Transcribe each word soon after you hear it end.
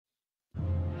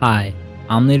Hi,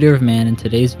 I'm Leader of Man and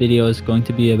today's video is going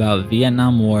to be about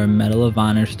Vietnam War Medal of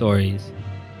Honor stories.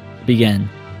 To begin,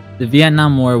 the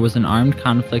Vietnam War was an armed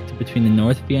conflict between the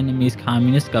North Vietnamese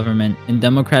Communist government and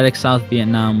Democratic South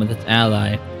Vietnam with its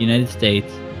ally, the United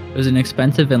States. It was an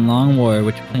expensive and long war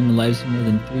which claimed the lives of more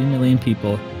than 3 million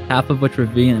people, half of which were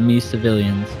Vietnamese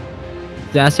civilians.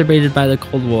 Exacerbated by the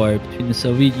Cold War between the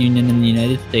Soviet Union and the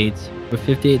United States, where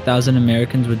 58,000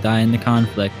 Americans would die in the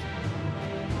conflict.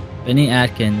 Benny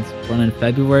Atkins, born on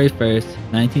February 1st,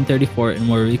 1934 in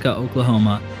Waurika,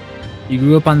 Oklahoma. He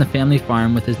grew up on the family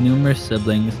farm with his numerous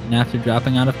siblings, and after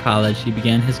dropping out of college, he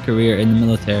began his career in the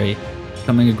military,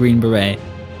 becoming a Green Beret.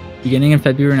 Beginning in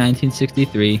February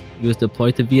 1963, he was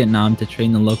deployed to Vietnam to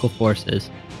train the local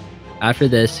forces. After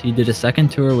this, he did a second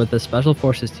tour with the Special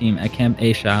Forces team at Camp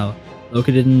A Shau,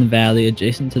 located in the valley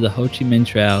adjacent to the Ho Chi Minh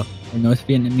Trail, where North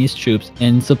Vietnamese troops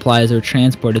and supplies were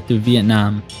transported through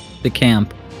Vietnam. The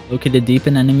camp, located deep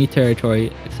in enemy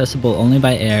territory, accessible only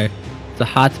by air, is a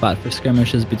hotspot for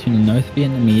skirmishes between the North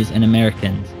Vietnamese and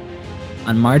Americans.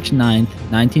 On March 9,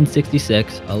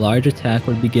 1966, a large attack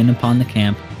would begin upon the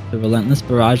camp, with a relentless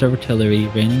barrage of artillery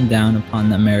raining down upon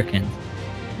the Americans,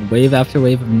 and wave after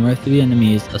wave of North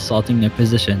Vietnamese assaulting their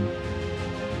position.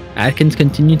 Atkins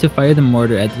continued to fire the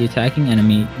mortar at the attacking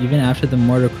enemy even after the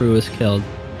mortar crew was killed,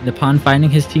 and upon finding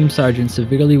his team sergeant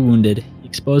severely wounded, he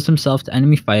exposed himself to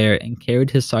enemy fire and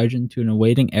carried his sergeant to an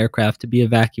awaiting aircraft to be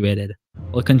evacuated.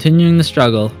 While continuing the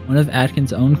struggle, one of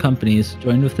Atkins' own companies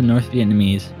joined with the North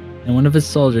Vietnamese, and one of his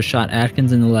soldiers shot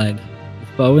Atkins in the leg.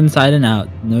 With bow inside and out,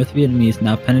 the North Vietnamese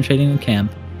now penetrating the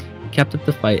camp, he kept up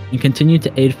the fight and continued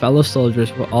to aid fellow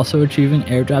soldiers while also retrieving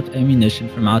airdropped ammunition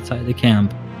from outside the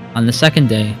camp. On the second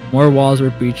day, more walls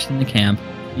were breached in the camp,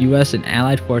 U.S. and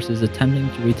Allied forces attempting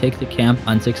to retake the camp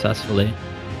unsuccessfully.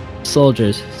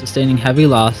 Soldiers, sustaining heavy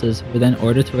losses, were then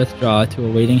ordered to withdraw to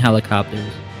awaiting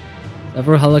helicopters.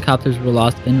 Several helicopters were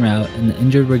lost en route, and the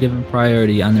injured were given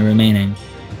priority on the remaining,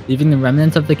 leaving the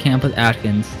remnants of the camp with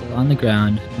Atkins still on the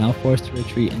ground, now forced to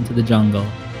retreat into the jungle.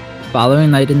 The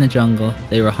following night in the jungle,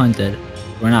 they were hunted,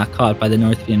 but were not caught by the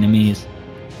North Vietnamese.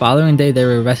 The following day they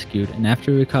were rescued, and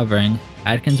after recovering,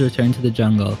 Atkins returned to the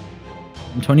jungle.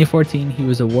 In 2014, he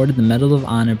was awarded the Medal of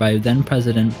Honor by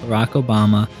then-President Barack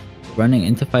Obama for running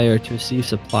into fire to receive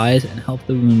supplies and help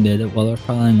the wounded while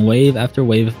repelling wave after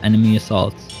wave of enemy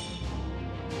assaults.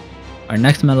 Our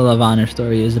next Medal of Honor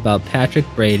story is about Patrick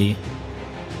Brady.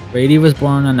 Brady was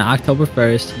born on October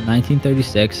 1st,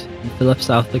 1936 in Phillips,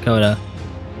 South Dakota.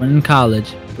 When in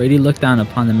college, Brady looked down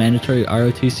upon the mandatory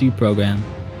ROTC program,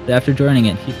 but after joining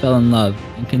it, he fell in love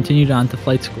and continued on to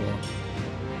flight school.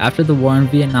 After the war in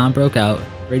Vietnam broke out,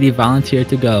 Brady volunteered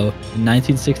to go in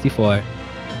 1964.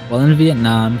 While in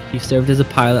Vietnam, he served as a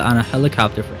pilot on a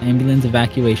helicopter for ambulance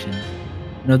evacuation,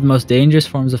 one of the most dangerous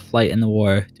forms of flight in the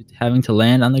war due to having to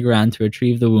land on the ground to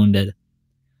retrieve the wounded.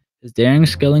 His daring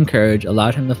skill and courage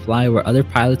allowed him to fly where other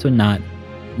pilots would not,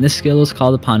 and this skill was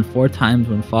called upon 4 times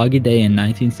one foggy day in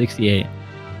 1968.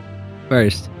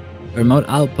 First, a remote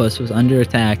outpost was under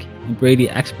attack, and Brady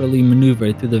expertly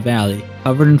maneuvered through the valley,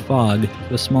 covered in fog,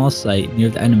 to a small site near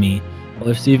the enemy, while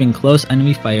receiving close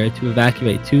enemy fire to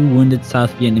evacuate 2 wounded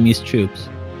South Vietnamese troops.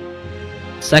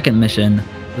 The second mission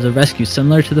was a rescue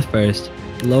similar to the first,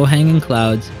 with low-hanging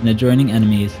clouds and adjoining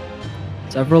enemies.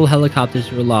 Several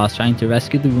helicopters were lost trying to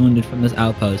rescue the wounded from this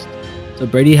outpost, so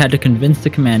Brady had to convince the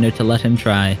commander to let him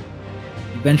try.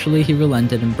 Eventually he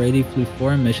relented and Brady flew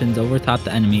 4 missions over top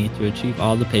the enemy to retrieve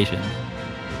all the patients.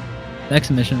 The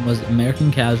next mission was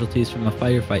American casualties from a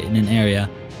firefight in an area.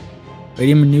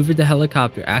 Brady maneuvered the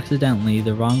helicopter accidentally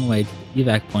the wrong way to the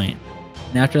evac point,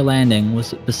 and after landing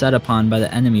was beset upon by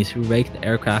the enemies who raked the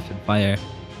aircraft with fire.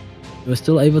 He was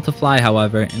still able to fly,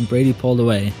 however, and Brady pulled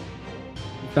away.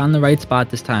 He found the right spot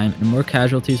this time, and more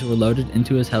casualties were loaded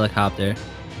into his helicopter.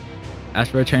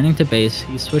 After returning to base,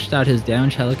 he switched out his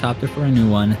damaged helicopter for a new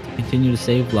one to continue to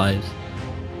save lives.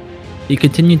 He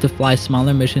continued to fly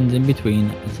smaller missions in between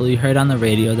until he heard on the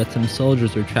radio that some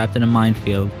soldiers were trapped in a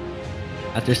minefield.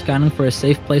 After scouting for a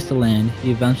safe place to land,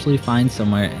 he eventually finds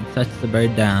somewhere and sets the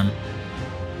bird down.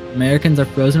 Americans are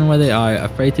frozen where they are,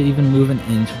 afraid to even move an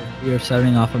inch for fear of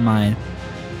setting off a mine.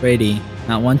 Brady,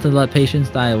 not one to let patients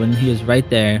die when he is right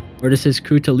there, orders his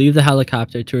crew to leave the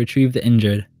helicopter to retrieve the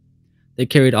injured. They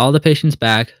carried all the patients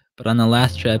back, but on the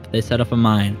last trip, they set off a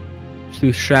mine, which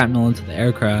threw shrapnel into the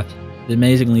aircraft, but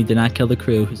amazingly did not kill the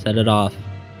crew who set it off.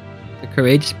 The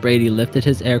courageous Brady lifted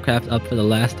his aircraft up for the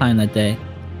last time that day,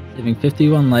 saving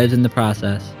 51 lives in the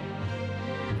process.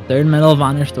 The third Medal of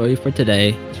Honor story for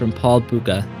today is from Paul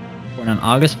Bucca, born on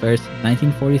August 1st,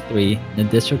 1943, in the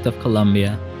District of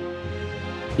Columbia.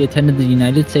 He He attended the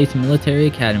United States Military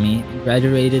Academy and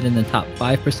graduated in the top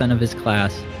 5% of his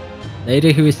class.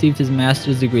 Later, he received his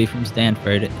master's degree from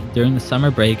Stanford, and during the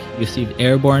summer break, he received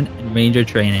airborne and ranger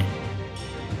training.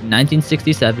 In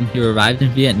 1967, he arrived in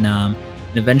Vietnam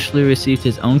and eventually received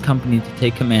his own company to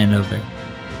take command over.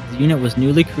 His unit was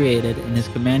newly created, and his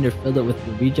commander filled it with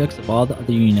the rejects of all the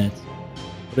other units.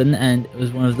 But in the end, it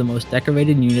was one of the most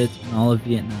decorated units in all of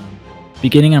Vietnam.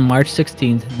 Beginning on March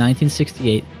 16,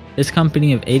 1968, this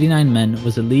company of 89 men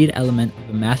was the lead element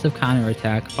of a massive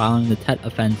counterattack following the Tet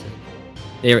Offensive.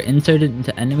 They were inserted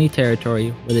into enemy territory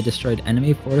where they destroyed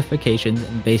enemy fortifications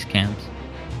and base camps.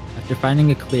 After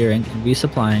finding a clearing and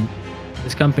resupplying,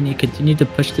 this company continued to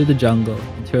push through the jungle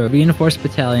until a reinforced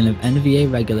battalion of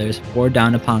NVA regulars bore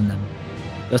down upon them,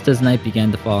 just as night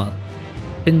began to fall.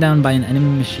 Pinned down by an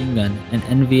enemy machine gun and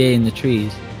NVA in the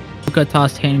trees, Bucca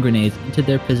tossed hand grenades into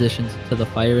their positions until the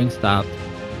firing stopped,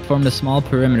 formed a small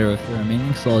perimeter with the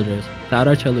remaining soldiers without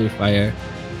artillery fire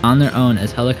on their own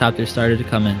as helicopters started to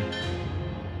come in.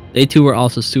 They too were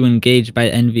also soon engaged by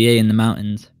NVA in the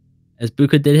mountains. As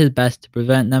Bucca did his best to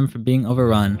prevent them from being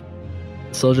overrun,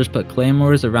 the soldiers put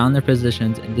claymores around their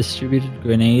positions and distributed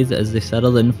grenades as they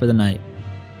settled in for the night.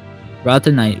 Throughout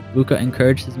the night, Bucca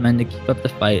encouraged his men to keep up the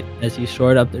fight as he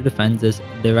shored up their defenses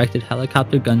and directed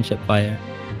helicopter gunship fire.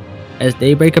 As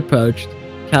daybreak approached,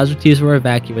 casualties were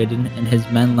evacuated and his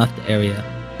men left the area,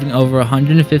 leaving over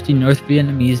 150 North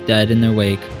Vietnamese dead in their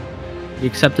wake. He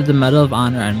accepted the Medal of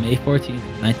Honor on May 14,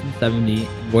 1970,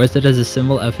 and wears it as a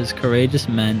symbol of his courageous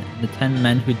men and the 10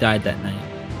 men who died that night.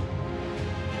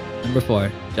 Number 4.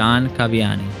 John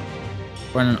Caviani.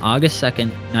 Born on August 2,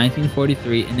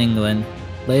 1943 in England,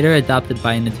 later adopted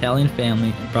by an Italian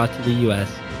family and brought to the US.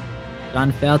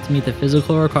 John failed to meet the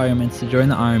physical requirements to join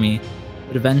the army,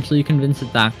 but eventually convinced a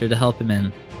doctor to help him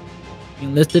in. He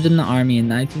enlisted in the army in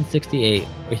 1968,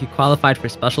 where he qualified for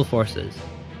Special Forces.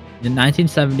 In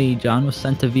 1970, John was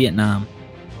sent to Vietnam.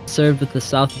 He served with the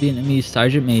South Vietnamese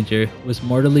Sergeant Major, who was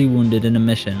mortally wounded in a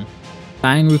mission. The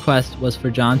dying request was for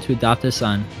John to adopt his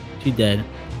son, which he did.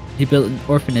 He built an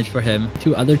orphanage for him,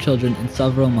 2 other children, and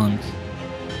several monks.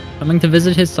 Coming to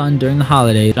visit his son during the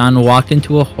holiday, John walked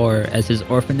into a horror as his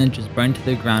orphanage was burned to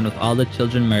the ground with all the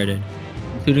children murdered,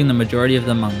 including the majority of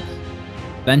the monks.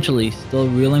 Eventually, still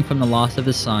reeling from the loss of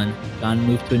his son, John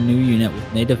moved to a new unit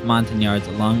with native Montagnards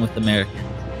along with Americans.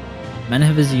 Men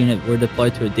of his unit were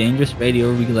deployed to a dangerous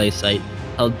radio relay site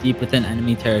held deep within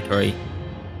enemy territory.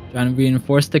 John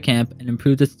reinforced the camp and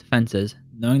improved its defenses,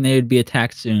 knowing they would be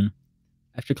attacked soon.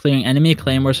 After clearing enemy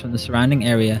claymores from the surrounding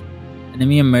area, the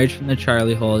enemy emerged from their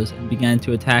Charlie holes and began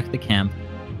to attack the camp.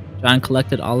 John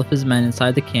collected all of his men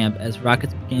inside the camp as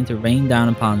rockets began to rain down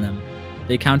upon them.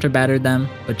 They counter-battered them,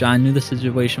 but John knew the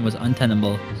situation was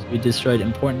untenable, so he destroyed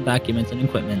important documents and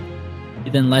equipment. He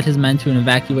then led his men to an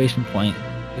evacuation point,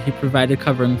 where he provided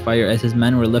covering fire as his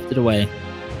men were lifted away.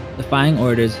 Defying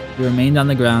orders, he remained on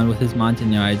the ground with his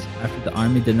Montagnards after the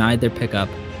army denied their pickup.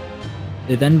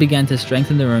 They then began to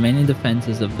strengthen the remaining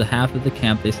defenses of the half of the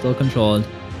camp they still controlled.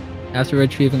 After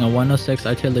retrieving a 106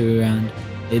 artillery round,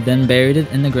 they then buried it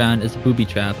in the ground as a booby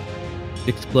trap. It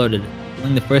exploded,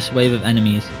 killing the first wave of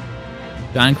enemies.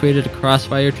 John created a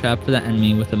crossfire trap for the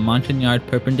enemy with a Montagnard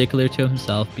perpendicular to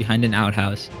himself behind an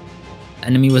outhouse. The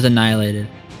enemy was annihilated.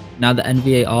 Now the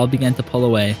NVA all began to pull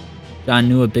away. John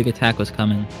knew a big attack was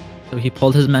coming, so he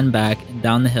pulled his men back and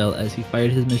down the hill as he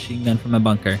fired his machine gun from a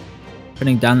bunker,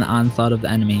 putting down the onslaught of the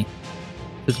enemy.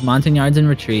 With his Montagnards in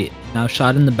retreat, now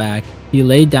shot in the back, he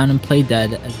laid down and played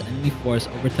dead as the enemy force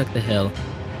overtook the hill.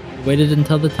 He waited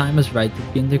until the time was right to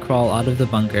begin to crawl out of the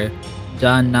bunker.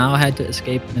 John now had to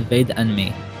escape and evade the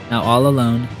enemy, now all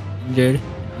alone, injured,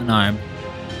 and unarmed.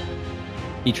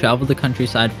 He traveled the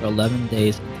countryside for 11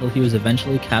 days until he was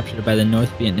eventually captured by the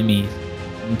North Vietnamese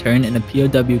and interned in a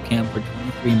POW camp for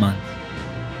 23 months.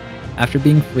 After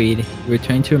being freed, he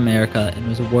returned to America and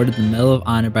was awarded the Medal of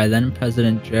Honor by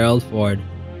then-President Gerald Ford.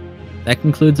 That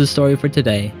concludes the story for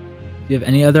today. If you have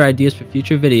any other ideas for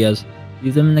future videos,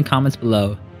 leave them in the comments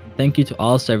below. Thank you to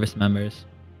all service members.